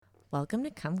Welcome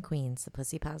to Come Queens, the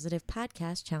pussy positive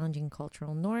podcast challenging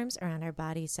cultural norms around our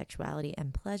bodies, sexuality,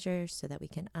 and pleasure so that we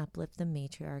can uplift the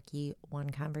matriarchy one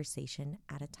conversation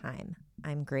at a time.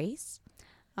 I'm Grace.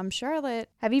 I'm Charlotte.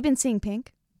 Have you been seeing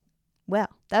pink? Well,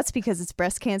 that's because it's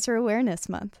Breast Cancer Awareness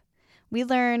Month. We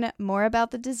learn more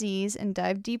about the disease and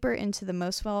dive deeper into the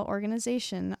Moswell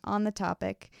organization on the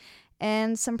topic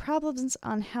and some problems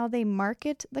on how they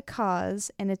market the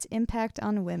cause and its impact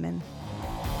on women.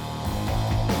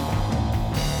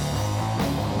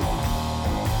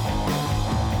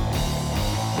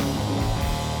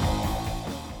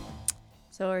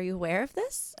 So are you aware of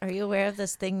this? Are you aware of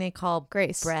this thing they call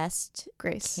Grace. breast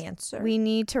Grace. cancer? We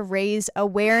need to raise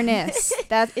awareness.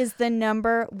 That is the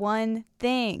number one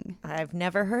thing. I've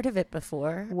never heard of it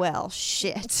before. Well,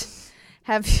 shit.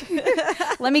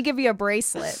 Let me give you a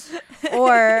bracelet.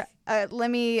 Or let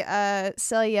me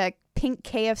sell you a pink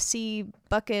KFC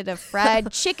bucket of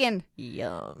fried chicken.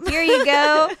 Yum. Here you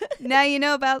go. Now you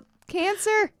know about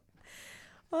cancer.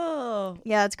 Oh.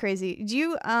 Yeah, it's crazy. Do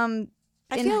you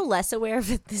I feel less aware of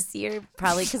it this year,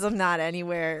 probably because I'm not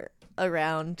anywhere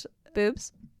around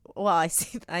boobs? Well, I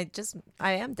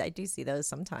do see those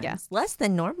sometimes. Yeah. Less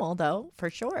than normal, though, for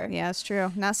sure. Yeah, it's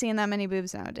true. Not seeing that many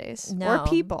boobs nowadays. No. Or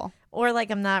people. Or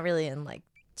like I'm not really in like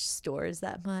stores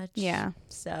that much. Yeah.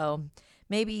 So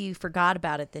maybe you forgot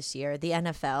about it this year. The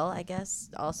NFL, I guess,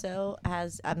 also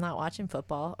has. I'm not watching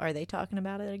football. Are they talking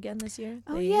about it again this year?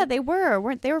 Oh yeah, they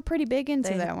were. They were pretty big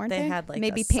into that, weren't they? They had like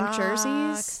maybe the pink socks,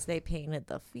 jerseys. They painted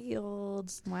the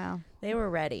fields. Wow. They were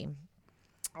ready.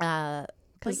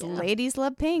 Because ladies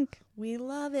love pink. We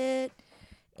love it.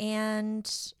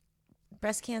 And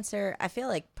breast cancer, I feel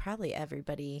like probably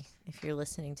everybody, if you're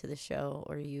listening to the show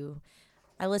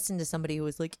I listened to somebody who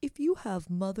was like, if you have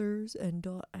mothers and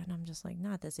I'm just like,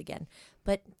 not this again.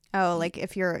 But like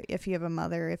if you have a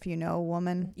mother, if you know a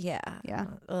woman. Yeah. Yeah.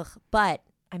 But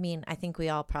I mean, I think we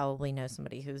all probably know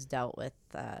somebody who's dealt with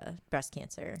breast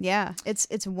cancer. Yeah.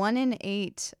 It's 1 in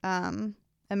 8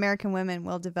 American women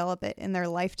will develop it in their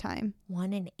lifetime.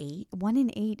 1 in 8? 1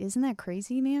 in 8. Isn't that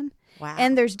crazy, man? Wow.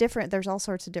 And there's all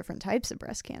sorts of different types of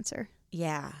breast cancer.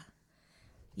 Yeah.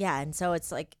 Yeah. And so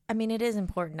it's like, I mean, it is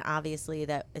important, obviously,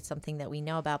 that it's something that we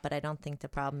know about, but I don't think the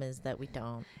problem is that we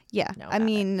don't know about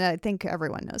I think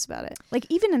everyone knows about it. Like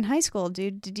even in high school,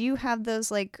 dude, did you have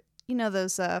those like,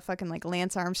 those fucking like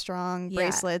Lance Armstrong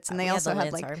bracelets? And they also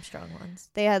had like Lance Armstrong ones.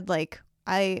 They had like,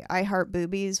 I Heart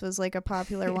Boobies was like a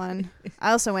popular one.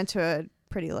 I also went to a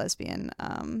pretty lesbian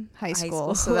high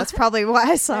school, so that's probably why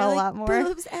I saw a lot more.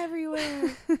 Boobs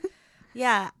everywhere.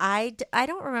 Yeah, I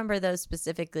don't remember those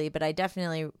specifically, but I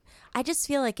just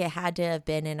feel like it had to have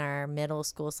been in our middle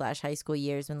school / high school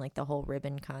years when like the whole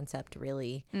ribbon concept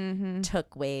really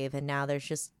took wave, and now there's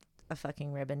just a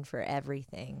fucking ribbon for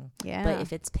everything. Yeah. But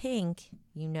if it's pink,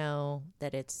 you know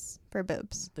that it's for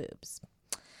boobs.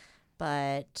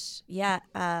 But yeah,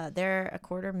 there are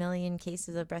 250,000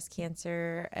 cases of breast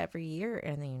cancer every year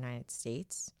in the United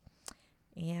States,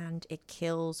 and it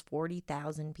kills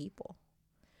 40,000 people.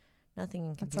 Nothing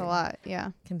in That's a lot,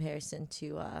 yeah. comparison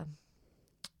to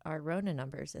our Rona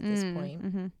numbers at this point.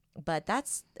 Mm-hmm. But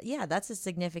that's a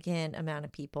significant amount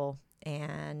of people,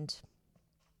 and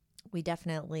we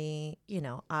definitely,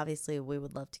 obviously we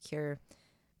would love to cure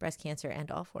breast cancer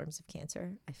and all forms of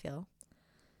cancer, I feel.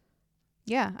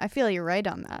 Yeah, I feel you're right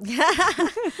on that.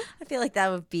 I feel like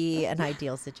that would be an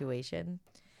ideal situation.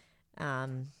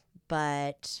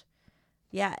 But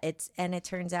yeah, it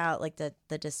turns out like the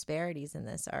disparities in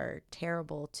this are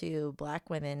terrible too.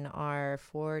 Black women are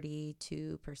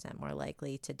 42% more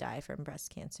likely to die from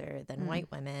breast cancer than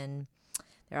white women.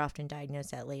 They're often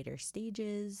diagnosed at later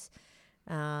stages.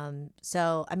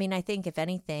 So, I mean, I think if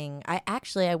anything, I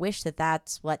wish that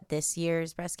that's what this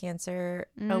year's breast cancer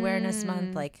awareness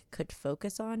month like could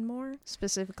focus on more.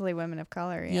 Specifically women of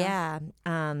color. Yeah.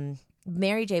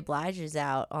 Mary J. Blige is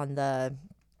out on the,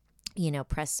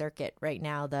 press circuit right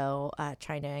now, though,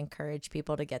 trying to encourage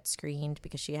people to get screened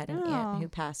because she had an aunt who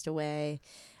passed away.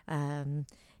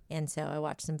 And so I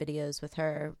watched some videos with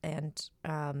her, and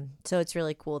so it's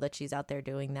really cool that she's out there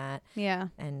doing that. Yeah.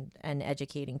 And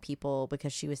educating people,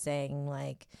 because she was saying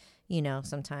like,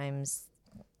 sometimes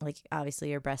like obviously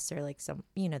your breasts are like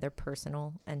they're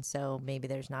personal, and so maybe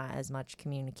there's not as much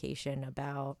communication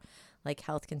about like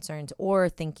health concerns, or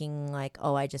thinking like,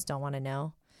 oh, I just don't want to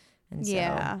know. And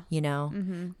so,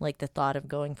 like the thought of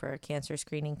going for a cancer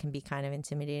screening can be kind of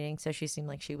intimidating. So she seemed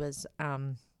like she was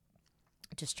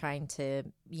just trying to,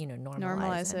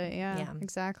 normalize it. Yeah,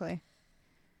 exactly.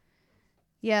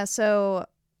 Yeah. So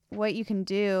what you can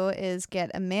do is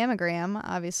get a mammogram.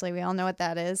 Obviously, we all know what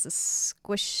that is. A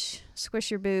squish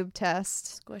your boob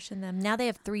test. Squishing them. Now they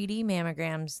have 3D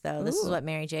mammograms, though. This is Ooh. what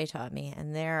Mary J taught me,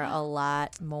 and they're a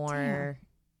lot more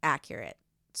accurate.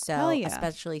 So, Hell yeah.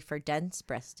 especially for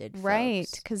dense-breasted folks. Right,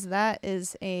 because that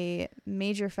is a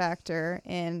major factor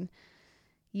in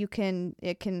it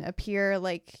can appear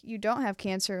like you don't have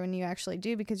cancer when you actually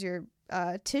do, because your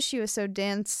tissue is so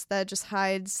dense that it just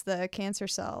hides the cancer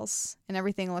cells and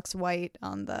everything looks white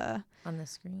on the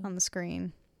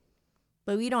screen.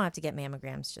 But we don't have to get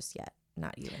mammograms just yet.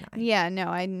 Not you and I. Yeah, no,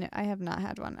 I have not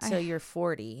had one. So you're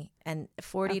 40, and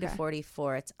 40 to Okay.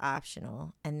 44, it's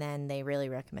optional. And then they really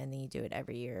recommend that you do it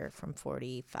every year from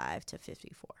 45 to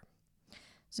 54.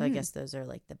 So I guess those are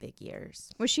like the big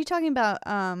years. Was she talking about,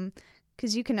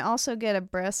 because you can also get a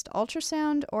breast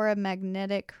ultrasound or a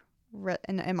magnetic,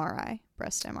 an MRI,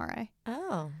 breast MRI.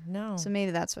 Oh, no. So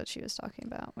maybe that's what she was talking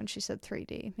about when she said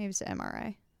 3D. Maybe it's an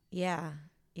MRI. Yeah.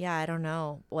 Yeah, I don't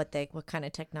know what kind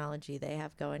of technology they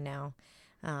have going now.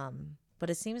 But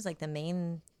it seems like the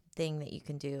main thing that you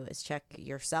can do is check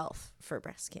yourself for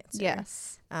breast cancer.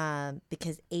 Yes.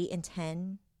 Because 8 in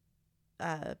 10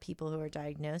 people who are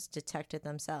diagnosed detect it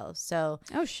themselves. So,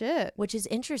 oh shit. which is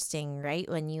interesting, right?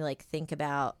 When you like think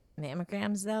about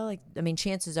mammograms, though, like, I mean,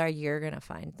 chances are you're going to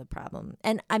find the problem.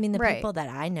 And I mean, the Right. people that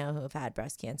I know who have had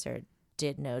breast cancer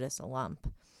did notice a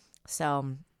lump.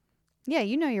 So Yeah,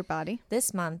 you know your body.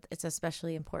 this month, it's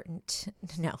especially important.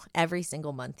 No, every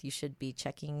single month you should be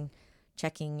checking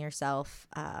yourself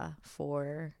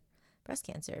for breast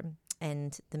cancer.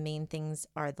 And the main things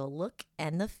are the look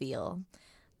and the feel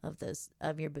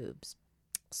of your boobs.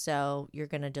 So you're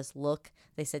going to just look.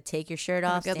 They said take your shirt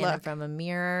Have a off, good stand in look. front of a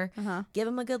mirror, give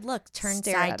them a good look, turn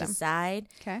Stare side at to 'em. side.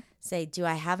 Okay. Say,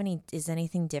 is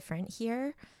anything different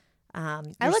here?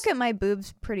 I look at my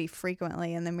boobs pretty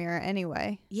frequently in the mirror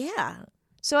anyway. Yeah.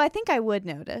 So I think I would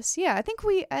notice. Yeah, I think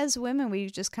we as women, we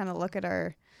just kind of look at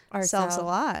ourselves a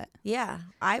lot. Yeah.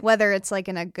 Whether it's like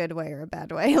in a good way or a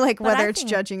bad way, like But whether I it's think-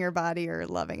 judging your body or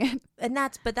loving it.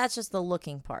 But that's just the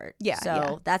looking part. Yeah, So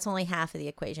yeah. that's only half of the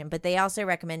equation. But they also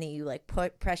recommend that you like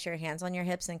press your hands on your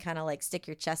hips and kind of like stick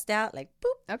your chest out, like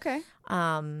boop. Okay.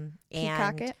 And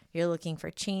Peacock it. you're looking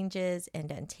for changes,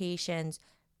 indentations,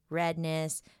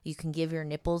 redness. You can give your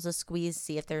nipples a squeeze,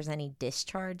 see if there's any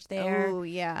discharge there. Oh,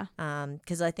 yeah.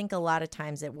 Because I think a lot of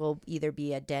times it will either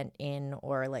be a dent in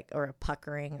or a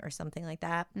puckering or something like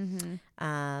that. Mm-hmm.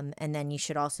 And then you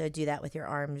should also do that with your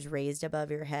arms raised above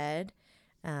your head.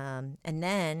 And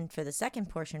then for the second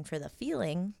portion, for the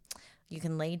feeling, you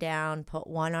can lay down, put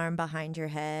one arm behind your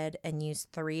head, and use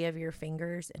 3 of your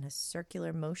fingers in a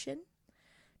circular motion.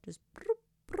 Just broop,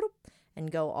 broop, and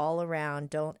go all around.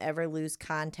 Don't ever lose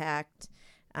contact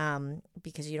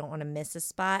because you don't want to miss a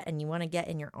spot. And you want to get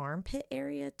in your armpit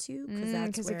area too,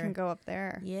 because it can go up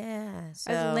there. Yeah.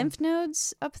 So Are the lymph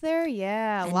nodes up there?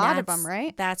 Yeah, a and lot of that's- them,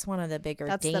 right? That's one of the bigger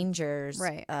dangers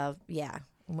right. of,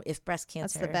 if breast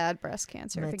cancer That's the bad breast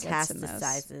cancer. If it gets in those.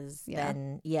 metastasizes, Yeah.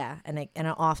 then and it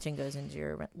often goes into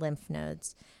your lymph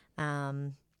nodes.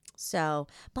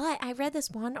 But I read this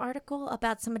one article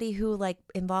about somebody who like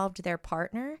involved their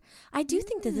partner. I do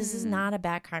think that this is not a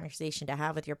bad conversation to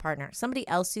have with your partner. Somebody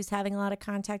else who's having a lot of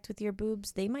contact with your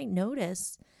boobs, they might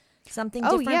notice something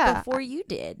different before you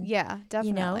did. Yeah, definitely.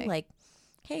 You know, like,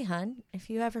 hey, hun, if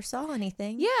you ever saw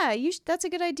anything. Yeah, that's a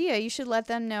good idea. You should let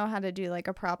them know how to do like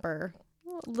a proper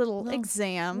little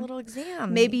exam. Little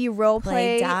exam. Maybe you role Play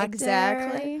play. doctor.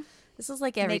 Exactly. This is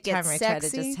like every Make it time I try to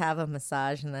sexy. just have a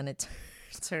massage and then it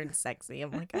turns sexy.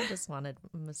 I'm like, I just wanted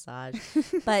a massage.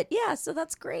 But yeah, so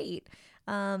that's great.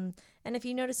 And if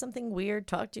you notice something weird,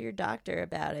 talk to your doctor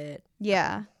about it.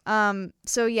 Yeah.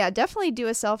 So yeah, definitely do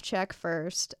a self-check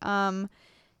first. And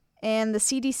the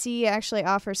CDC actually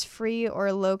offers free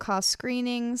or low-cost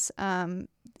screenings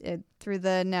through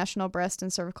the National Breast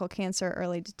and Cervical Cancer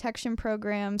Early Detection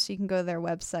Program. So you can go to their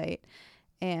website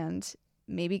and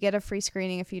maybe get a free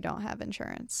screening if you don't have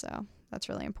insurance. So that's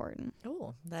really important.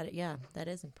 Oh, that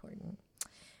is important.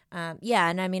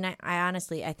 And I mean, I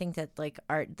honestly, I think that like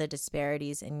the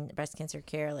disparities in breast cancer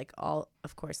care, like all,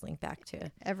 of course, link back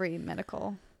to Every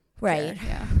medical right, care,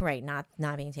 yeah. right, not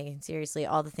being taken seriously.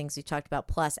 All the things we talked about,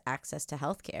 plus access to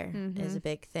healthcare is a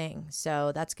big thing.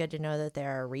 So that's good to know that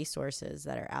there are resources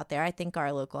that are out there. I think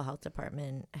our local health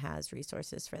department has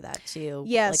resources for that too.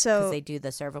 Yeah, so because they do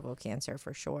the cervical cancer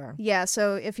for sure. Yeah,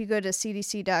 so if you go to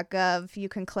cdc.gov, you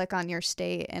can click on your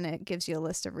state and it gives you a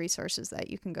list of resources that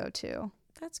you can go to.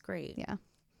 That's great.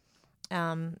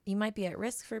 Yeah. You might be at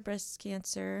risk for breast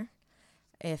cancer.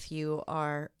 if you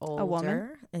are older. A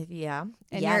woman? Yeah.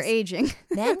 And you're aging.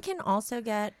 Men can also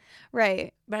get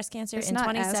Right. breast cancer. It's In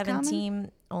not as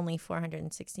 2017, only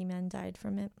 460 men died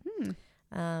from it.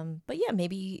 But yeah,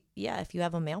 maybe, if you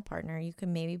have a male partner, you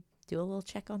can maybe do a little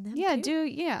check on them. Yeah, too.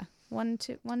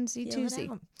 onesie, Feel it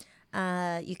twosie.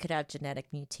 out. You could have genetic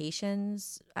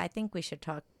mutations. I think we should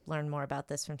learn more about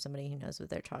this from somebody who knows what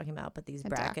they're talking about. But these the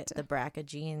BRCA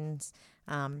genes,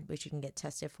 which you can get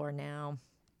tested for now.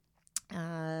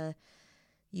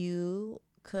 You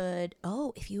could,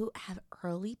 if you have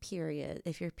early period,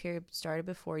 if your period started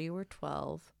before you were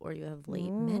 12, or you have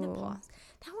late menopause,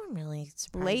 that one really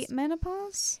surprised. Late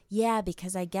menopause? Yeah,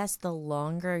 because I guess the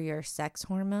longer your sex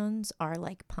hormones are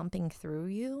like pumping through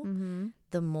you,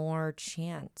 the more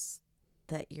chance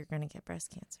that you're going to get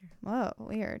breast cancer. Whoa,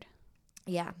 weird.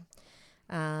 Yeah.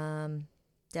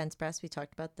 Dense breasts, we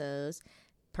talked about those.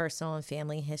 Personal and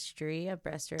family history of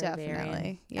breast or ovarian.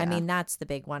 Definitely. Yeah. I mean, that's the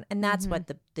big one. And that's what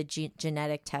the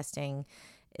genetic testing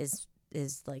is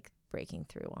like breaking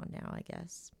through on now, I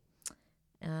guess.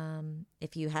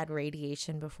 If you had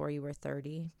radiation before you were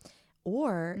 30,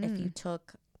 or if you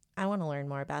took, I want to learn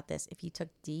more about this. If you took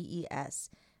DES,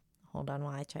 hold on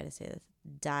while I try to say this,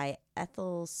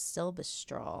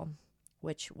 diethylstilbestrol,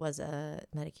 which was a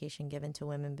medication given to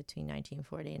women between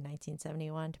 1940 and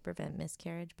 1971 to prevent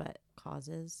miscarriage, but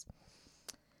causes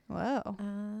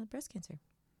breast cancer.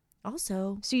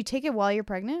 Also, so you take it while you're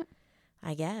pregnant?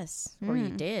 I guess, or you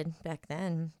did back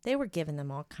then. They were giving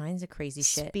them all kinds of crazy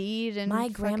shit. Speed and my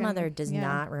grandmother does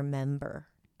not remember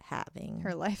having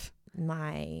her life.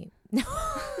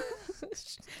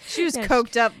 She was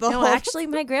coked up the whole. Actually,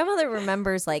 my grandmother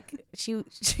remembers. Like she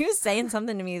was saying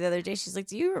something to me the other day. She's like,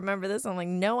 "Do you remember this?" I'm like,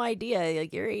 "No idea."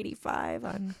 Like, you're 85.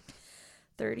 I'm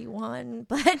 31,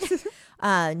 but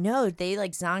no, they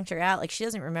like zonked her out. Like, she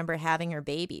doesn't remember having her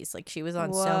babies. Like, she was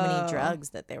on so many drugs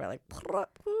that they were like,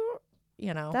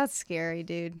 you know. That's scary,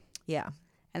 dude. Yeah.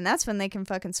 And that's when they can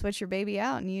fucking switch your baby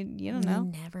out, and you don't know.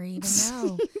 You never even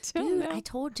know. Dude,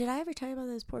 did I ever tell you about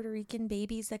those Puerto Rican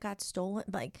babies that got stolen?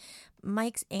 Like,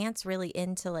 Mike's aunt's really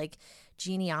into like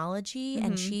genealogy,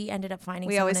 and she ended up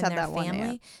finding someone in their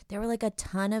family. There were like a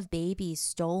ton of babies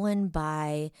stolen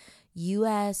by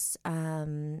U.S.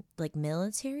 Like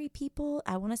military people.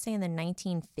 I want to say in the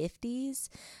 1950s,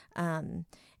 and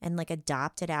like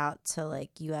adopted out to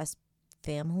like U.S.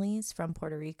 families from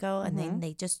Puerto Rico, and then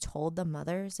they just told the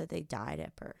mothers that they died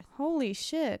at birth. Holy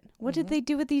shit. What did they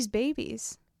do with these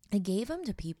babies? They gave them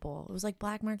to people. It was like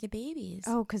black market babies.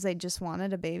 Oh, because they just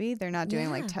wanted a baby? They're not doing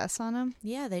like tests on them?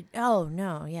 Yeah, it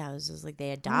was just like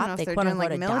they adopted. They're doing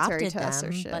like military tests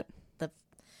or shit. But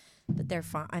they're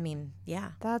fine. I mean,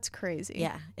 yeah. That's crazy.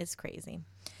 Yeah, it's crazy.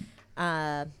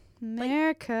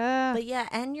 America. But yeah,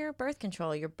 and your birth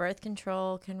control. Your birth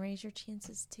control can raise your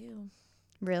chances too.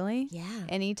 Really? Yeah.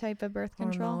 Any type of birth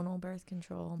control? Hormonal birth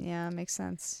control. Yeah, makes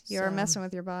sense. You're messing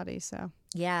with your body, so.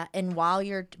 Yeah, and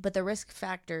but the risk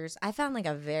factors, I found like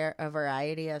a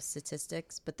variety of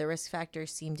statistics, but the risk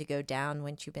factors seem to go down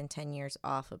once you've been 10 years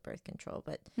off of birth control.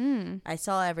 But I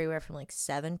saw everywhere from like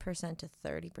 7% to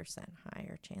 30%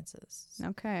 higher chances.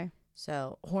 Okay.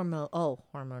 So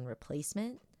hormone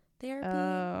replacement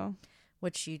therapy,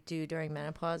 which you do during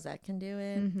menopause, that can do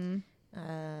it.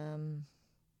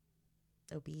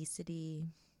 Obesity,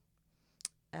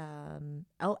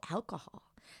 alcohol.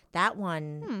 That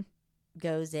one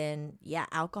goes in. Yeah,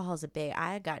 alcohol's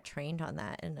I got trained on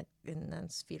that in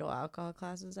those fetal alcohol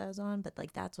classes I was on. But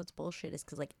like, that's what's bullshit, is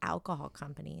because like alcohol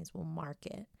companies will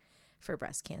market for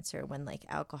breast cancer when like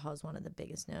alcohol is one of the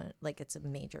biggest known, like it's a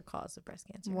major cause of breast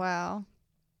cancer. Wow.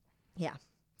 Yeah.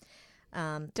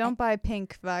 Don't buy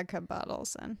pink vodka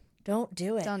bottles then. Don't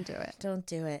do it. Don't do it. Don't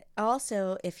do it.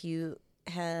 Also, if you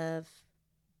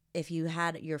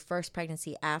had your first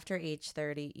pregnancy after age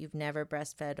 30, you've never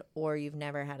breastfed, or you've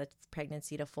never had a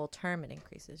pregnancy to full term, it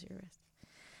increases your risk.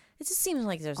 It just seems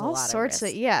like there's all a lot sorts of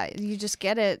risk. Yeah, you just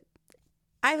get it.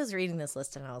 I was reading this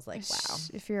list and I was like, wow.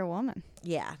 If you're a woman.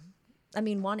 Yeah. I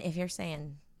mean, if you're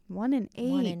saying 1 in 8.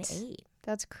 1 in 8.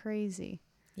 That's crazy.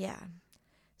 Yeah.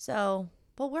 So,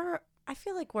 but I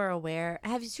feel like we're aware.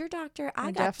 Has your doctor?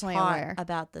 I got definitely taught aware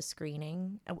about the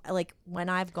screening. Like when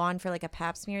I've gone for like a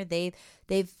Pap smear,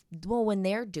 when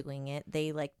they're doing it,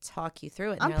 they like talk you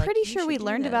through it. I'm pretty sure we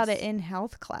learned about it in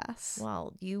health class.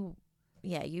 Well, you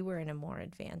were in a more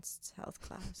advanced health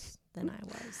class than I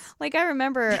was. Like I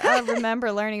remember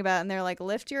learning about it, and they're like,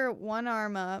 lift your one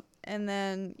arm up, and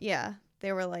then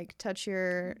they were like, touch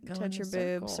your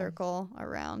boob, circle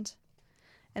around,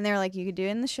 and they were like, you could do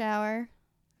it in the shower.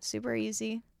 Super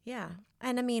easy. Yeah.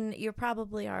 And I mean, you're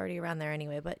probably already around there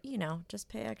anyway, but just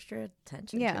pay extra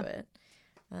attention to it.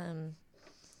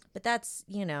 But that's,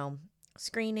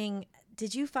 screening.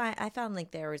 I found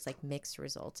like there was like mixed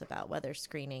results about whether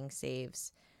screening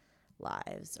saves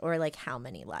lives or like how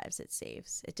many lives it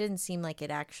saves. It didn't seem like it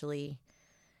actually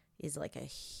is like a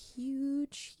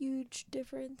huge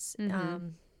difference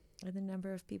in the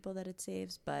number of people that it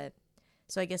saves. But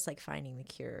so I guess like finding the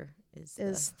cure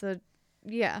is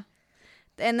yeah.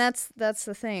 And that's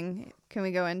the thing. Can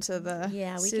we go into the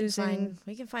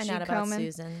we can find out about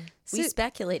Susan. We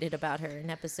speculated about her in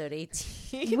episode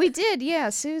 18. We did, yeah,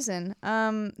 Susan.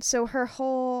 So her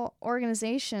whole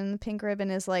organization, Pink Ribbon,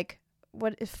 is like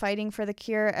fighting for the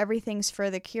cure. Everything's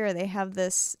for the cure. They have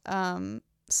this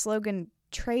slogan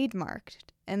trademarked,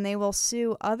 and they will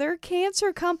sue other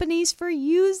cancer companies for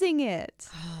using it.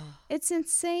 It's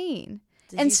insane.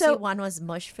 Did you see one was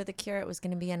mush for the cure? It was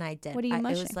going to be an Iditarod. What are you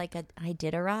mushing? It was like a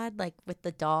Iditarod, like with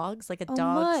the dogs, like a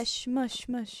dog.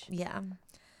 Mush.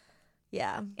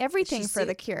 Yeah. Everything for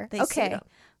the cure. Okay.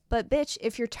 But bitch,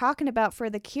 if you're talking about for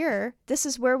the cure, this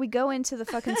is where we go into the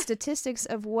fucking statistics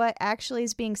of what actually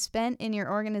is being spent in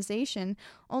your organization.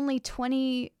 Only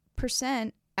 20%,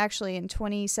 actually in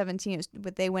 2017,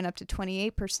 they went up to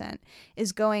 28%,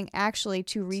 is going actually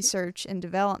to research and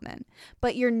development.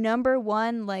 But your number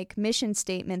one like mission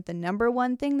statement, the number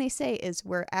one thing they say is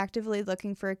we're actively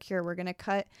looking for a cure. We're going to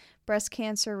cut breast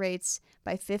cancer rates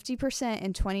by 50%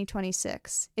 in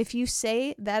 2026. If you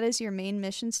say that is your main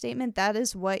mission statement, that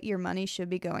is what your money should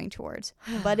be going towards.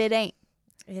 But it ain't.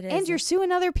 It is. And you're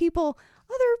suing other people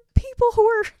who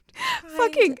are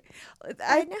fucking.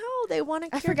 I know they want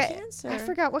to cure cancer. I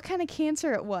forgot what kind of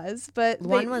cancer it was, but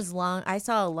one was lung. I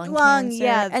saw a lung cancer,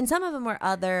 yeah, and some of them were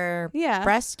other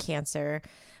breast cancer.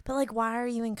 But like, why are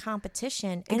you in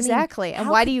competition? Exactly, and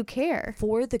why do you care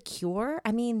for the cure?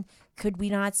 I mean, could we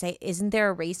not say, isn't there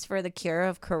a race for the cure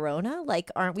of corona?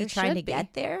 Like, aren't we trying to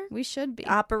get there? We should be.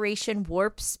 Operation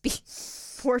Warp Speed.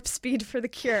 Warp speed for the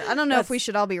cure. I don't know if we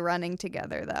should all be running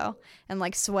together though, and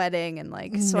like sweating and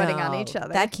like sweating on each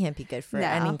other. That can't be good for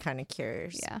any kind of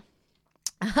cures. Yeah.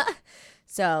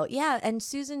 So yeah, and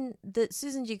the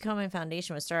Susan G. Komen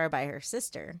Foundation was started by her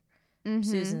sister,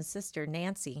 Susan's sister,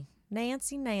 Nancy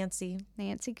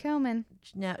Komen.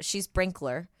 No, she's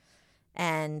Brinkler,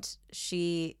 and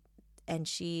she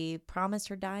promised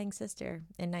her dying sister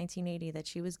in 1980 that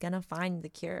she was gonna find the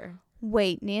cure.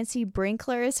 Wait, Nancy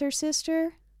Brinkler is her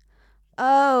sister?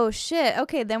 Oh, shit.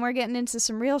 Okay, then we're getting into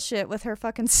some real shit with her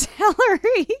fucking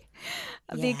salary.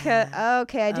 Because,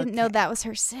 I didn't know that was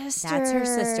her sister. That's her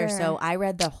sister. So I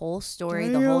read the whole story,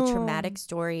 the whole traumatic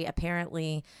story.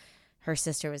 Apparently, her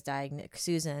sister was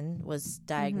Susan was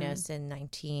diagnosed in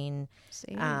 19...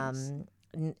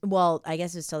 well, I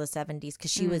guess it was still the 70s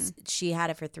because she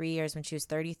had it for 3 years. When she was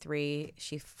 33,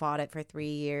 she fought it for 3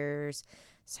 years.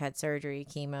 Had surgery,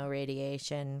 chemo,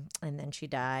 radiation, and then she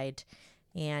died.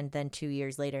 And then 2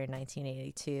 years later, in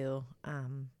 1982,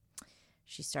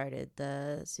 she started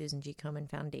the Susan G. Komen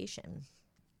Foundation,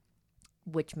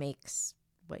 which makes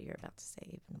what you're about to say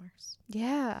even worse.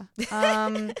 Yeah.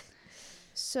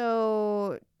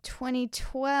 So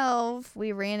 2012,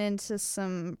 we ran into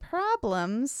some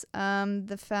problems.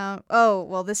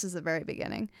 This is the very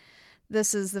beginning.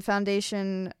 This is the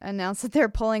foundation announced that they're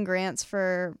pulling grants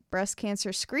for breast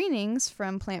cancer screenings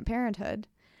from Planned Parenthood.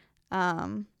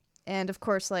 And of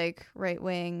course, like right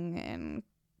wing and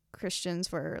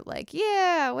Christians were like,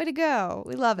 yeah, way to go.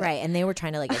 We love it. Right. And they were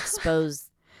trying to like expose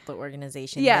the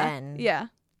organization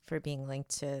for being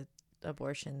linked to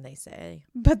abortion, they say.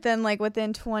 But then like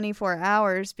within 24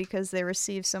 hours, because they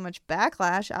received so much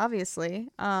backlash, obviously,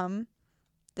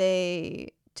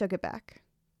 they took it back.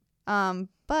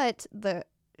 But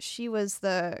she was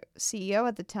the CEO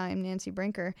at the time, Nancy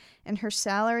Brinker, and her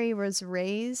salary was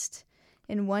raised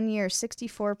in 1 year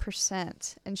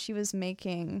 64%, and she was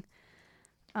making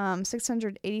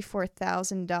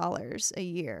 $684,000 a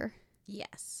year.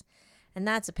 Yes. And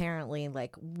that's apparently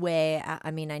like way,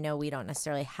 I mean, I know we don't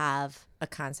necessarily have a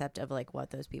concept of like what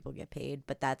those people get paid,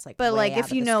 but that's like, but like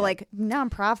if you know, like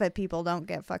nonprofit people don't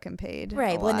get fucking paid.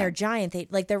 Right. When they're giant, they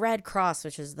like the Red Cross,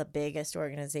 which is the biggest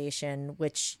organization,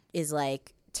 which is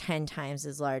like 10 times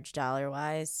as large dollar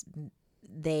wise.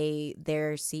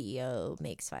 Their CEO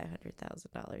makes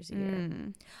 $500,000 a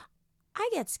year. I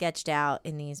get sketched out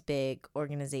in these big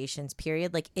organizations,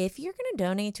 period. Like, if you're going to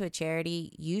donate to a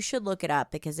charity, you should look it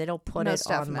up because it'll put it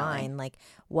online, like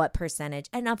what percentage.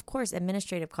 And, of course,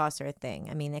 administrative costs are a thing.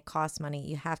 I mean, it costs money.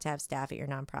 You have to have staff at your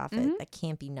nonprofit. That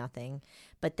can't be nothing.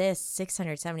 But this,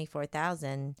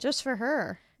 $674,000. Just for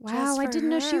her. Wow, I didn't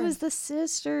know she was the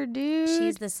sister, dude.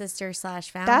 She's the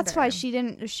sister/founder. That's why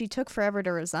she took forever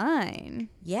to resign.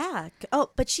 Yeah.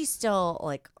 Oh, but she's still,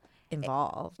 like,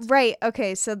 involved. Right.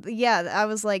 Okay. So yeah, I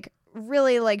was like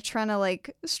really like trying to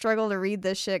like struggle to read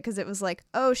this shit because it was like,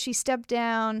 oh, she stepped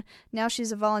down. Now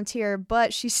she's a volunteer,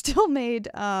 but she still made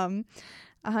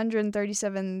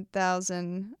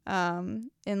 137,000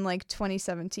 in like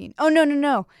 2017. Oh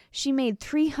no. She made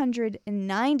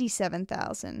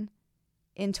 397,000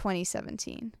 in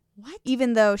 2017. What?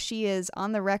 Even though she is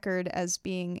on the record as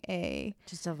being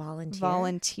Just a volunteer?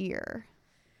 Volunteer.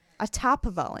 A top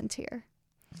volunteer.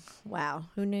 Wow.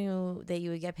 Who knew that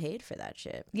you would get paid for that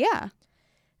shit? Yeah.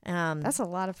 Um, That's a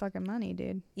lot of fucking money,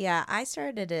 dude. yeah, I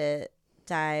started to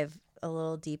dive a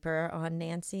little deeper on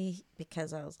Nancy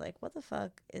because I was like, what the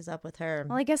fuck is up with her?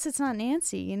 Well, I guess it's not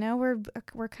Nancy. You know,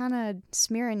 we're kind of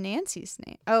smearing Nancy's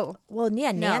name. Oh, Well,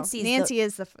 yeah, no. Nancy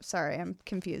is the. Sorry, I'm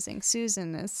confusing.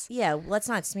 Susan is. Yeah, let's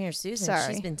not smear Susan.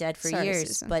 Sorry. She's been dead for Sorry, years.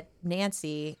 Susan. But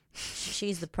Nancy,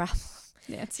 she's the problem.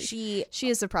 Nancy. She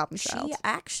is the problem child. She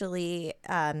actually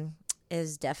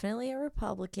is definitely a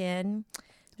Republican.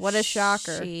 What a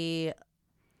shocker. She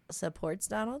supports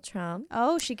Donald Trump.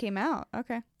 Oh, she came out.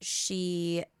 Okay.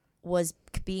 She was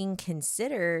being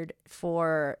considered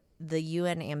for the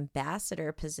UN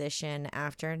ambassador position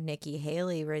after Nikki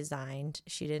Haley resigned.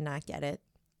 She did not get it.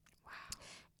 Wow.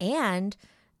 And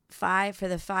for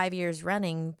the 5 years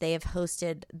running, they have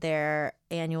hosted their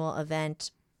annual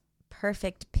event,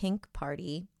 Perfect Pink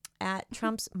Party, at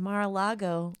Trump's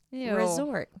Mar-a-Lago Ew.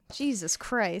 resort. Jesus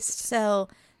Christ. So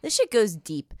this shit goes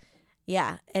deep.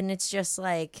 Yeah. And it's just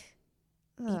like,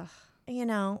 Ugh. you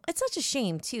know, it's such a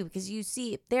shame too, because you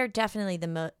see they're definitely the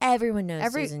most, everyone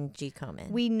knows Susan G.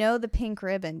 Komen. We know the pink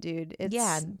ribbon, dude.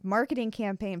 It's marketing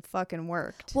campaign fucking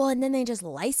worked. Well, and then they just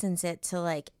license it to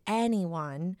like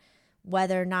anyone,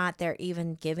 whether or not they're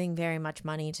even giving very much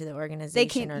money to the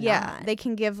organization or not. They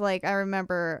can give like, I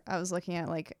remember I was looking at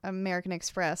like American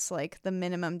Express, like the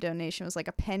minimum donation was like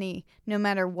a penny, no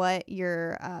matter what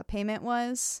your payment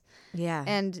was. Yeah.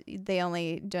 And they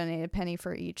only donated a penny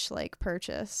for each like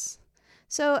purchase.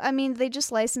 So, I mean, they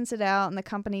just license it out and the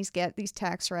companies get these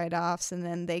tax write-offs and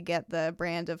then they get the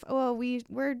brand of, oh,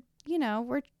 we're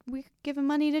giving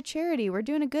money to charity. We're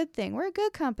doing a good thing. We're a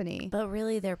good company. But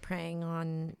really they're preying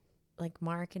on like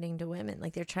marketing to women.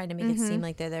 Like they're trying to make it seem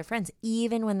like they're their friends,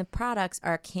 even when the products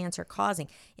are cancer causing.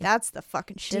 That's the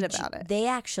fucking shit about it. They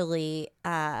actually,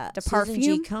 the Susan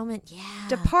G. perfume? Komen, yeah.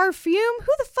 The perfume?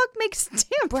 Who the fuck makes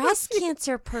damn breast perfume?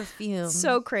 cancer perfume.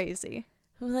 So crazy.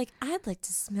 Who like, I'd like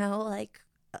to smell like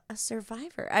a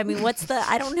survivor. I mean,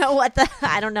 I don't know what the.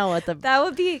 That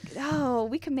would be,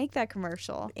 we could make that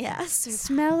commercial. Yeah.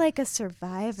 Smell like a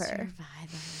survivor.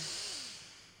 Survivor.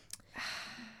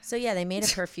 So yeah, they made a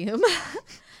perfume,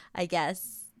 I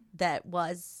guess, that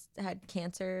had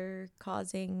cancer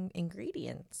causing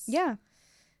ingredients. Yeah.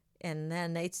 And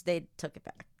then they took it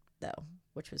back though,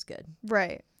 which was good.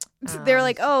 Right. They're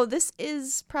like, oh, this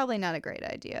is probably not a great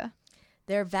idea.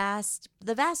 The vast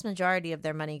majority of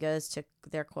their money goes to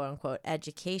their quote unquote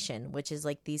education, which is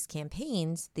like these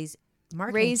campaigns, these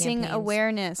marketing raising campaigns.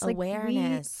 awareness. Like,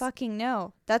 we fucking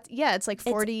know. It's like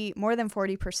more than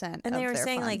 40%. And they were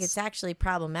saying funds. like it's actually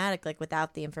problematic, like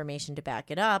without the information to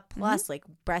back it up. Plus, like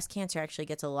breast cancer actually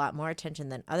gets a lot more attention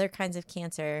than other kinds of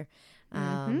cancer.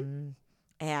 And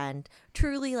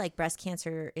truly, like breast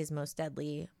cancer is most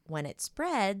deadly when it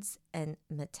spreads and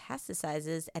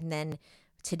metastasizes. And then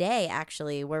today,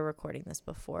 actually, we're recording this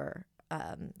before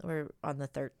we're on the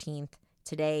 13th.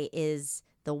 Today is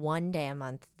the one day a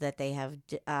month that they have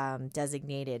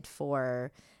designated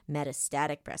for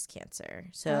metastatic breast cancer.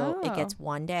 So it gets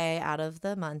 1 day out of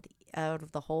the month, out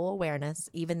of the whole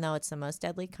awareness, even though it's the most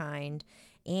deadly kind.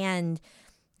 And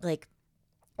like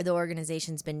the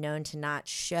organization's been known to not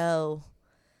show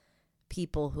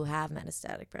people who have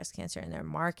metastatic breast cancer in their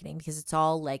marketing because it's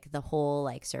all like the whole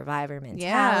like survivor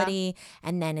mentality.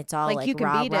 And then it's all like you can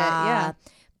rah, beat rah. it. Yeah.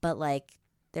 But like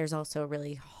there's also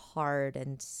really hard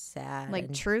and sad like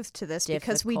and truth to this difficult.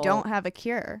 Because we don't have a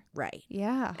cure. Right.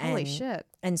 Yeah. Holy shit.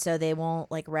 And so they won't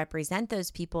like represent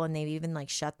those people, and they've even like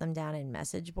shut them down in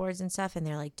message boards and stuff, and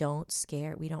they're like,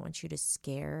 we don't want you to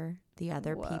scare the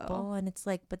other people. And it's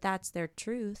like, but that's their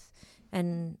truth.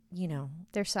 And you know,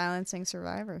 they're silencing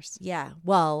survivors. Yeah.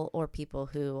 Well, or people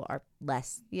who are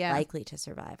less likely to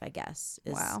survive, I guess,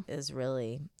 is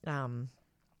really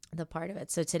the part of it.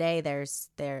 So today there's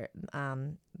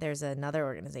another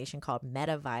organization called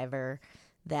Metavivor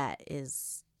that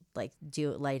is like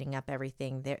lighting up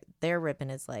everything. Their ribbon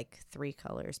is like 3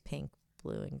 colors: pink,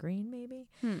 blue, and green, maybe.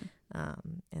 And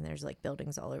there's like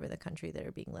buildings all over the country that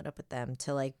are being lit up with them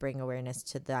to like bring awareness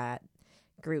to that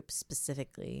group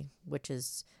specifically, which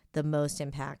is the most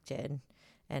impacted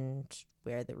and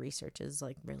where the research is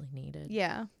like really needed.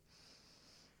 Yeah.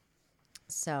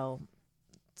 So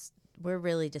we're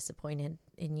really disappointed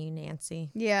in you, Nancy.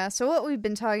 Yeah, so what we've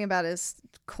been talking about is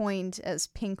coined as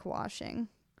pink washing,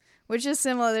 which is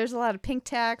similar. There's a lot of pink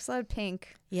tax, a lot of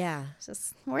pink. Yeah. It's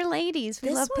just, we're ladies. We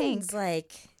love pink.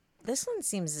 This one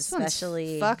seems This one's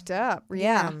especially fucked up.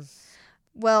 Yeah.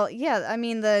 Well, yeah, I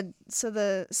mean, the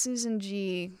Susan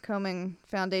G. Komen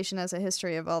Foundation has a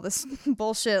history of all this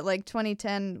bullshit. Like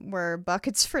 2010 were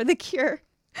Buckets for the Cure,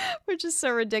 which is so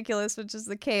ridiculous, which is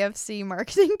the KFC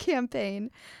marketing campaign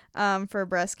for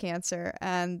breast cancer.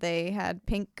 And they had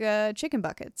pink chicken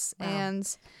buckets. Wow.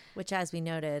 And which, as we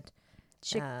noted,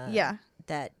 yeah.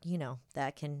 that,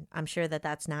 that can, I'm sure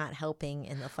that's not helping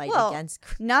in the fight against.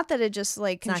 Not that it just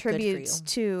like It's not good for contributes you.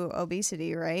 to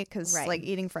obesity, right? Because like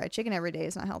eating fried chicken every day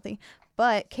is not healthy.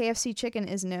 But KFC chicken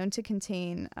is known to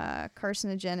contain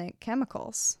carcinogenic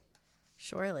chemicals.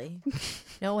 Surely.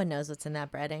 No one knows what's in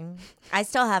that breading. I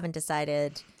still haven't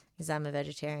decided, because I'm a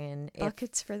vegetarian,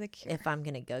 Buckets for the Cure. if I'm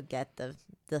going to go get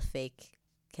the fake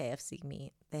KFC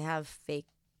meat. They have fake.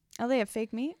 Oh, they have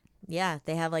fake meat? Yeah,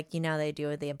 they have they do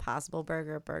with the Impossible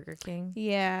Burger at Burger King.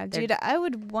 Yeah, They're dude, I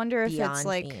would wonder if it's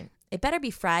like meat. It better be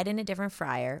fried in a different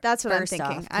fryer. That's what I'm first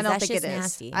thinking. off, I don't that think it shit's is.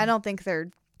 nasty. I don't think they're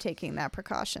taking that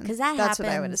precaution. Because that's what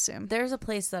I would assume. There's a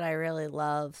place that I really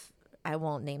love. I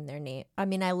won't name their name. I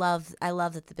mean, I love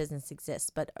that the business exists,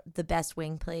 but the best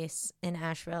wing place in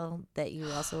Asheville that you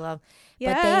also love.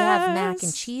 Yes. But they have mac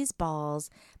and cheese balls,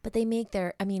 but they make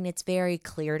it's very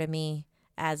clear to me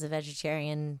as a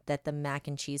vegetarian that the mac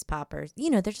and cheese poppers,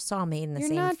 they're just all made in the You're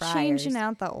same not fryers. changing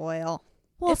out the oil.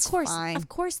 Well, It's fine. Of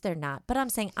course they're not. But I'm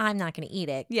saying I'm not going to eat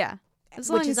it. Yeah. As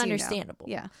long which is as you know. understandable.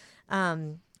 Yeah.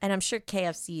 And I'm sure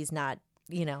KFC is not,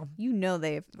 You know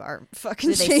they are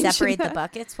fucking do they changing separate the that.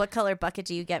 buckets? What color bucket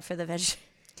do you get for the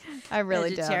I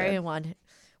really vegetarian doubt one?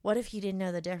 What if you didn't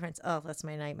know the difference? Oh, that's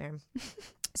my nightmare.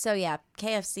 So yeah,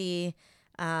 KFC.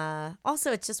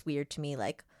 Also, it's just weird to me.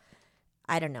 Like,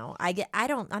 I don't know.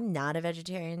 I'm not a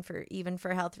vegetarian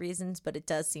for health reasons, but it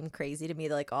does seem crazy to me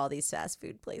that like all these fast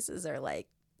food places are like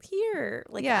here.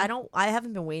 Like, Yeah. I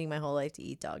haven't been waiting my whole life to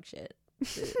eat dog shit.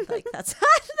 Like that's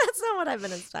not what I've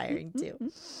been aspiring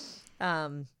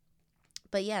to.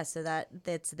 But yeah, so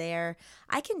that's there.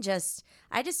 I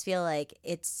just feel like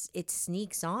it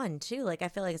sneaks on too. Like I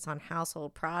feel like it's on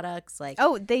household products. Like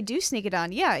Oh, they do sneak it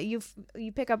on. Yeah, you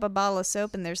pick up a bottle of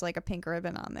soap and there's like a pink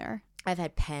ribbon on there. I've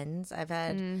had pens.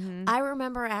 Mm-hmm. I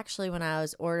remember actually when I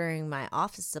was ordering my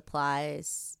office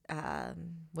supplies,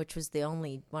 which was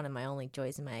one of my only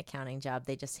joys in my accounting job.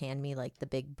 They just hand me like the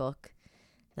big book.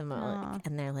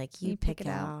 And they're like, you pick it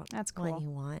out. That's cool. What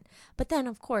you want. But then,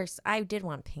 of course, I did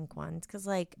want pink ones because,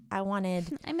 like, I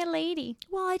wanted. I'm a lady.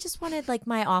 Well, I just wanted like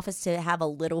my office to have a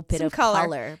little bit Some of color.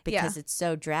 color because it's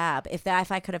so drab. If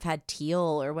I could have had teal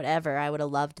or whatever, I would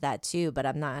have loved that too. But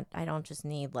I'm not. I don't just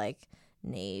need like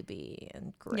navy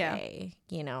and gray.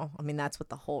 I mean, that's what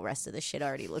the whole rest of the shit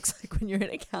already looks like when you're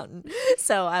an accountant.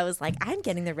 So I was like, I'm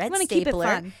getting the red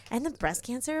stapler and the breast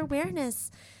cancer awareness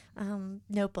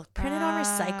notebook printed on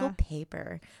recycled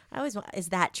paper. I always want. Is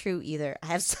that true either? I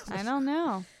have I don't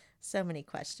know. So many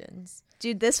questions.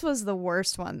 Dude, this was the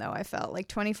worst one though. I felt like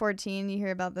 2014. You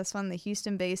hear about this one? The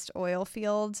Houston-based oil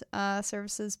field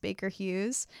services Baker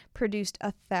Hughes produced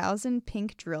 1,000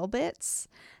 pink drill bits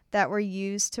that were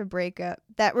used in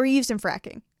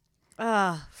fracking.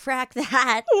 Frack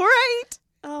that. Right.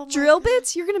 Oh, drill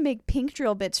bits? You're gonna make pink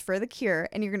drill bits for the cure,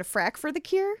 and you're gonna frack for the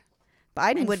cure?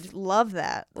 Biden would love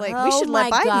that. Like, we should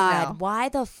let Biden know. Why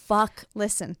the fuck?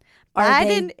 Listen,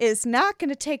 Biden is not going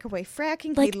to take away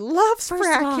fracking. He loves first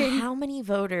fracking. Of all, how many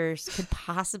voters could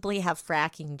possibly have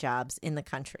fracking jobs in the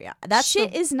country? That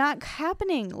shit is not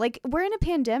happening. Like, we're in a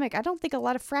pandemic. I don't think a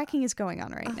lot of fracking is going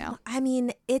on right now. I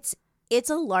mean, it's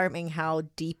alarming how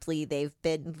deeply they've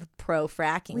been pro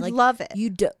fracking. We like, love it. You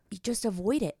just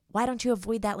avoid it. Why don't you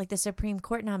avoid that like the Supreme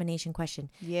Court nomination question?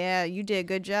 Yeah, you did a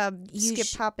good job. Skip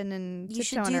popping and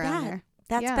tiptoeing around there.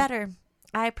 That's better.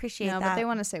 I appreciate that. No, but they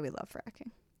want to say we love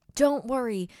fracking. Don't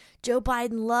worry. Joe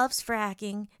Biden loves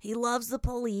fracking. He loves the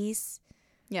police.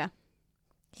 Yeah.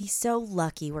 He's so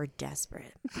lucky we're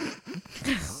desperate.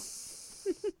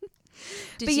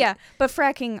 But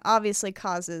fracking obviously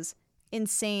causes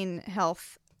insane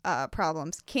health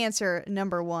problems. Cancer,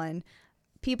 number one.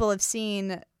 People have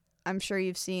seen, I'm sure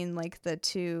you've seen like the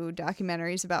 2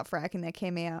 documentaries about fracking that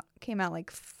came out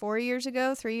like 3 years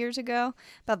ago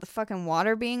about the fucking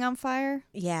water being on fire.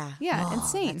 Yeah. Yeah,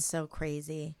 insane. That's so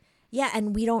crazy. Yeah,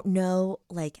 and we don't know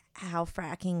like how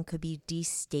fracking could be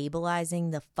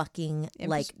destabilizing the fucking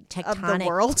like tectonic of the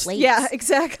world. plates. Yeah,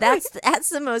 exactly. That's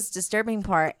the most disturbing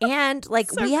part. And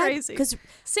like So we had crazy. because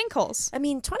Sinkholes. I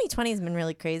mean 2020 has been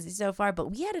really crazy so far,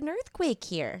 but we had an earthquake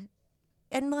here,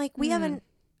 and like we haven't.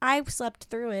 I slept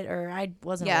through it, or I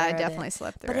wasn't. Yeah, aware I of definitely it.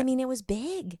 slept through But it. I mean, it was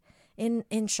big in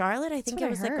Charlotte. I think what it I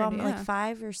was heard, like yeah.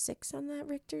 5 or 6 on that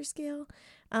Richter scale.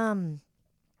 So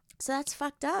that's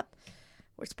fucked up.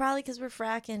 It's probably because we're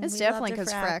fracking. It's We definitely love to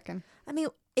because frack. fracking. I mean,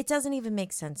 it doesn't even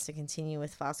make sense to continue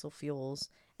with fossil fuels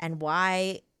and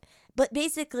why. But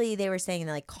basically, they were saying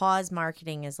that like cause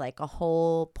marketing is like a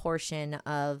whole portion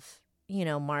of, you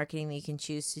know, marketing that you can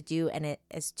choose to do. And it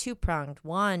is two-pronged.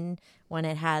 One, when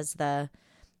it has the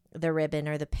ribbon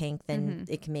or the pink, then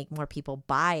it can make more people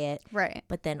buy it. Right.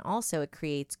 But then also it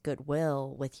creates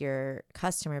goodwill with your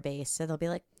customer base. So they'll be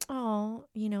like, oh,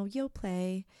 you know,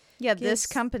 Yoplait. Yeah, this Gives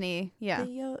company, yeah,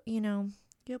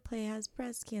 Yoplait has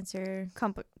breast cancer.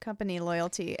 company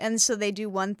loyalty. And so they do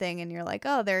one thing and you're like,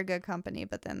 oh, they're a good company,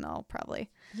 but then they'll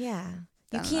probably, Yeah.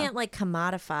 You don't can't like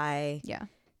commodify yeah.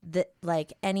 the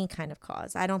like any kind of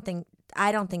cause. I don't think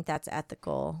that's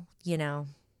ethical, you know,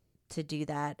 to do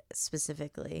that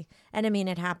specifically. And I mean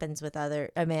it happens with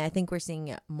I think we're seeing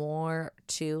it more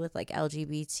too with like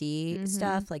LGBT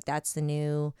stuff. Like that's the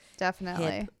new Definitely.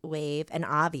 hip wave. And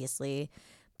obviously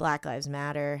Black Lives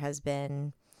Matter has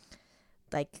been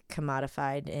like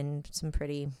commodified in some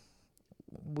pretty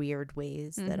weird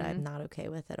ways that I'm not okay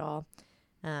with at all.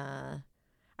 I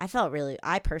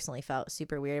personally felt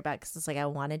super weird about it because it's like I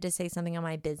wanted to say something on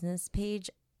my business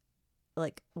page.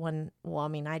 Like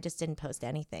I just didn't post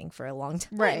anything for a long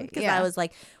time. Right, Because yeah. I was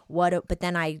like, but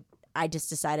then I just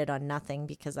decided on nothing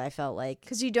because I felt like.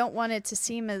 Because you don't want it to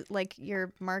seem as like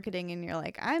you're marketing and you're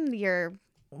like, I'm your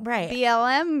Right.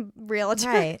 BLM realtor.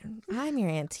 Right. I'm your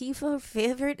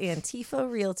favorite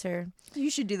Antifa realtor. You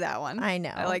should do that one. I know.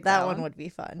 I like that that one one. would be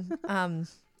fun.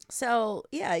 So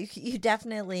yeah, you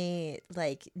definitely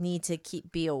like need to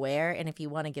be aware, and if you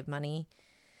want to give money,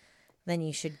 then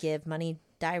you should give money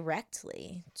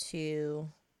directly to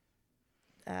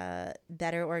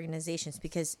better organizations,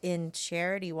 because in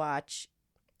Charity Watch,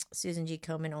 Susan G.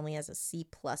 Komen only has a C+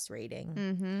 rating.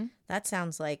 Mm-hmm. That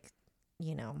sounds like,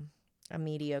 you know, a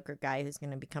mediocre guy who's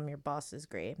going to become your boss's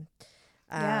grade.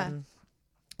 Yeah.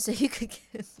 So you could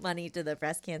give money to the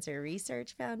Breast Cancer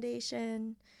Research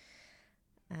Foundation,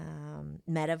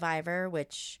 Medivivor,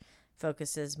 which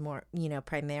focuses more, you know,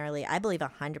 primarily, I believe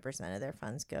 100% of their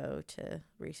funds go to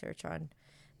research on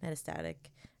metastatic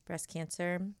breast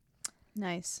cancer.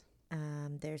 Nice.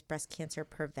 There's Breast Cancer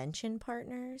Prevention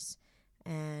Partners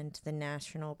and the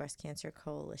National Breast Cancer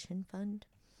Coalition Fund.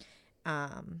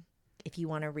 If you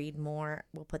want to read more,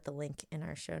 we'll put the link in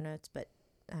our show notes, but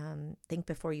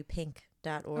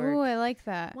thinkbeforeyouPink.org. Oh, I like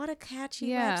that. What a catchy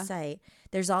Yeah. website.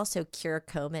 There's also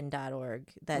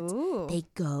curekomen.org. That's Ooh. they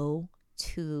go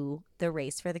to the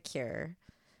Race for the Cure.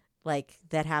 Like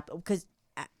that happened because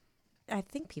I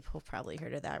think people have probably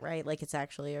heard of that, right? Like it's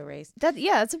actually a race.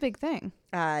 That's a big thing.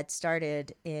 It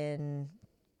started in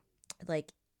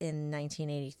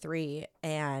 1983,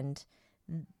 and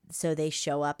so they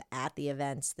show up at the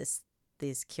events,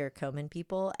 these Cure Komen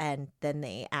people, and then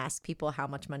they ask people how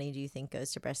much money do you think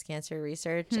goes to breast cancer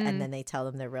research, and then they tell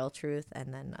them the real truth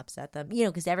and then upset them, you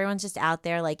know, because everyone's just out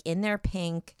there like in their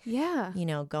pink, Yeah. you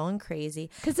know, going crazy.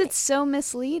 Because it's so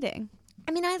misleading.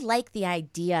 I mean, I like the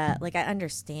idea. Like, I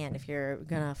understand if you're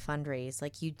gonna fundraise,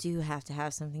 like you do have to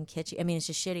have something kitschy. I mean, it's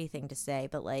a shitty thing to say,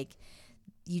 but like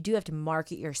you do have to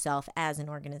market yourself as an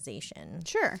organization.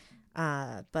 Sure.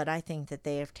 But I think that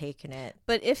they have taken it.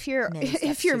 But if you're Many steps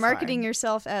if you're too far. marketing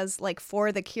yourself as like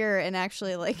for the cure and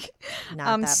actually like Not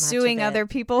that much suing of it. other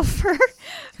people for Who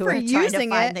for are trying to using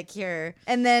find it, the cure.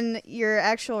 and then your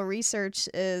actual research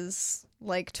is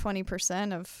like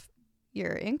 20% of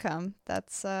your income,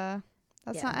 that's not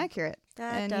accurate.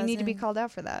 That and you need to be doesn't- called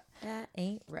out for that. That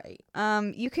ain't right.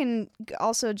 You can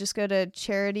also just go to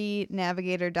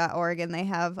charitynavigator.org and they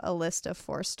have a list of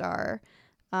 4-star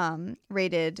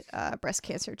rated breast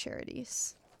cancer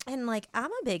charities. And like,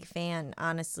 I'm a big fan,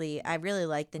 honestly. I really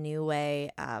like the new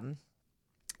way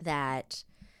that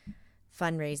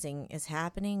fundraising is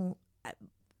happening.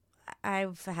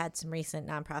 I've had some recent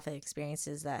nonprofit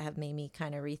experiences that have made me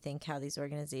kind of rethink how these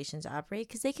organizations operate,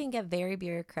 because they can get very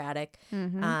bureaucratic,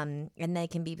 and they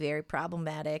can be very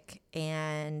problematic.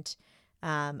 And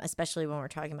especially when we're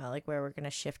talking about like where we're going to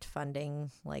shift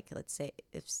funding, like let's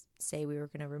say we were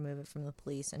going to remove it from the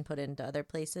police and put it into other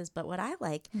places. But what I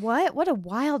like, What a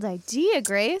wild idea,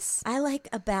 Grace. I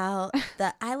like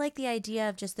the idea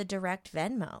of just the direct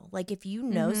Venmo. Like if you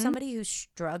know somebody who's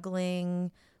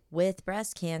struggling with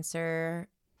breast cancer,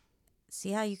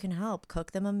 see how you can help.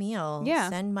 Cook them a meal. Yeah.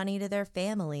 Send money to their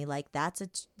family. Like that's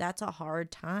a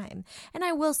hard time. And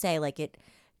I will say, like, it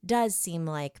does seem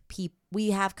like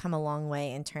we have come a long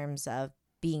way in terms of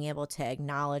being able to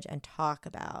acknowledge and talk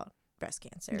about breast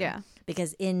cancer. Yeah.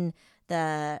 Because in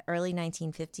the early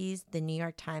 1950s, the New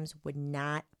York Times would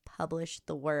not publish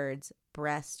the words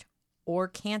breast or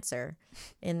cancer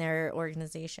in their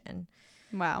organization.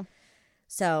 Wow.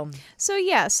 So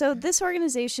this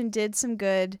organization did some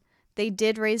good. They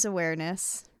did raise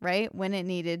awareness, right, when it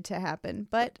needed to happen.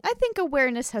 But I think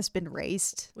awareness has been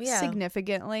raised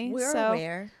significantly. We're so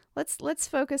aware. Let's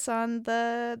focus on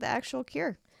the actual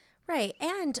cure. Right.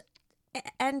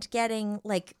 And getting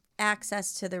like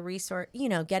access to the resource,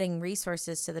 getting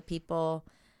resources to the people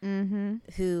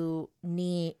who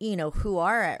need, who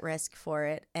are at risk for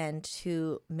it and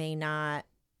who may not,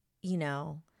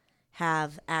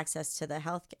 have access to the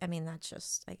health. I mean, that's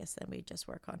just, I guess then we just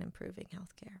work on improving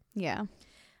healthcare. Yeah.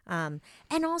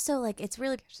 And also like,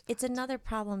 it's another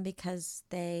problem because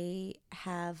they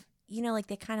have, like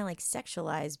they kind of like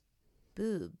sexualize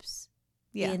boobs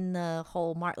in the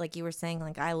whole like you were saying,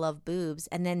 like I love boobs.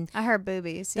 And then I heard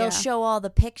boobies. They'll show all the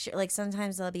picture. Like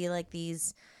sometimes they'll be like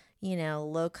these,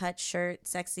 low cut shirt,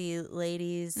 sexy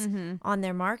ladies on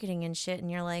their marketing and shit. And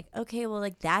you're like, okay, well,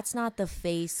 like that's not the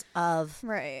face of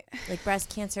right. Like breast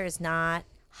cancer is not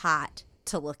hot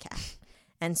to look at.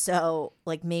 And so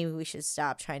like maybe we should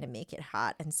stop trying to make it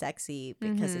hot and sexy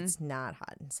because it's not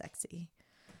hot and sexy,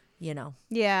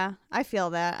 Yeah, I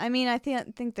feel that. I mean, I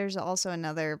think there's also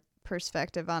another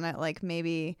perspective on it. Like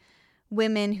maybe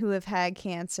women who have had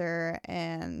cancer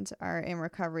and are in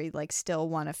recovery like still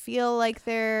want to feel like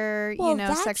they're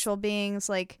sexual beings.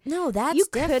 Like no, that's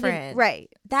different,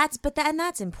 right? That's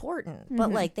important.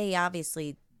 But like they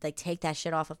obviously like take that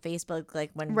shit off of Facebook.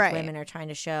 Like when women are trying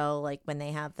to show like when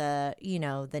they have the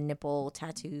the nipple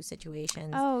tattoo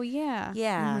situations. Oh yeah,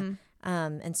 yeah,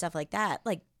 and stuff like that.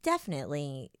 Like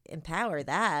definitely empower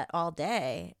that all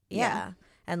day. Yeah.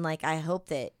 And like I hope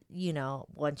that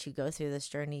once you go through this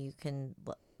journey, you can,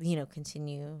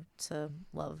 continue to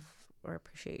love or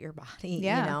appreciate your body,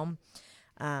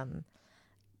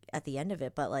 at the end of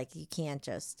it. But like, you can't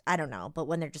just, I don't know. But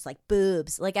when they're just like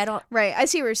boobs, like I don't. Right. I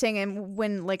see what you're saying. And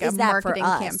when like is a that marketing for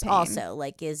us campaign. also,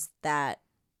 like, is that,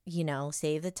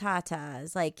 save the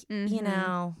tatas, like,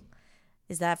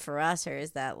 is that for us or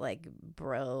is that like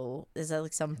is that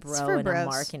like some bro in a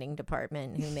marketing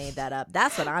department who made that up?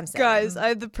 That's what I'm saying. Guys, I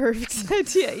have the perfect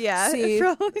idea. Yeah.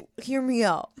 Hear me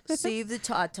out. Save the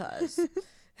tatas.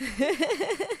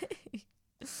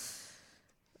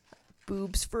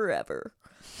 Boobs forever.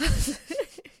 That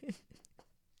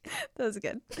was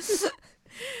good.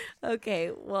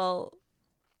 Okay, well.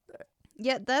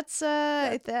 Yeah, that's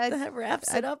that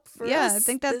wraps it up for us. Yeah, I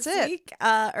think that's this it. Week.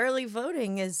 Early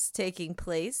voting is taking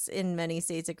place in many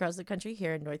states across the country.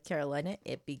 Here in North Carolina,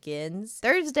 it begins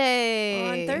Thursday.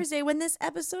 On Thursday, when this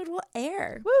episode will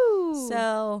air. Woo!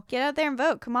 So get out there and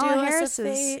vote. Kamala Harris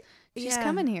she's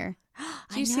coming here.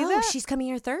 Do you see that? She's coming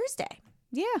here Thursday.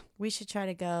 Yeah, we should try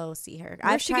to go see her.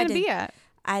 Where's she gonna be at?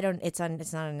 I don't. It's not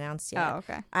announced yet. Oh,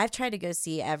 okay. I've tried to go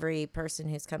see every person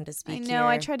who's come to speak. I know. Here.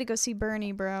 I tried to go see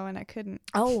Bernie, bro, and I couldn't.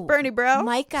 Oh, Bernie, bro.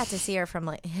 Mike got to see her from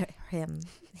like him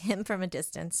from a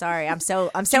distance. Sorry, I'm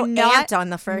so amped on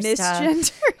the first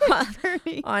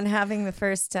misgender on having the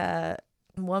first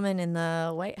woman in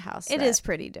the White House. It is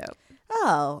pretty dope.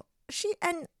 Oh, she's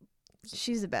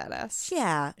a badass.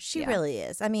 Yeah, she really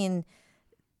is. I mean,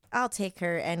 I'll take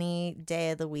her any day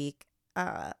of the week.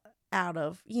 Out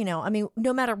of, I mean,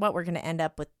 no matter what, we're going to end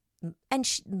up with,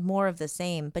 and more of the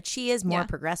same, but she is more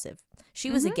progressive.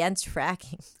 She was against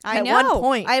fracking. At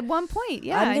one point,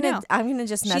 yeah, I'm gonna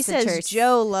just message her. She says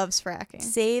Joe loves fracking.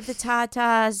 Save the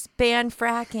tatas, ban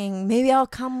fracking. Maybe I'll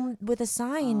come with a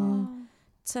sign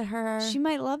to her. She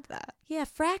might love that. Yeah,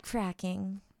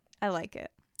 fracking. I like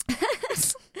it.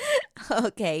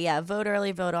 Okay, yeah, vote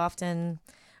early, vote often.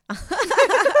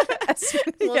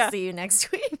 We'll see you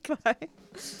next week. Bye.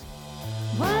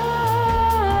 Whoa.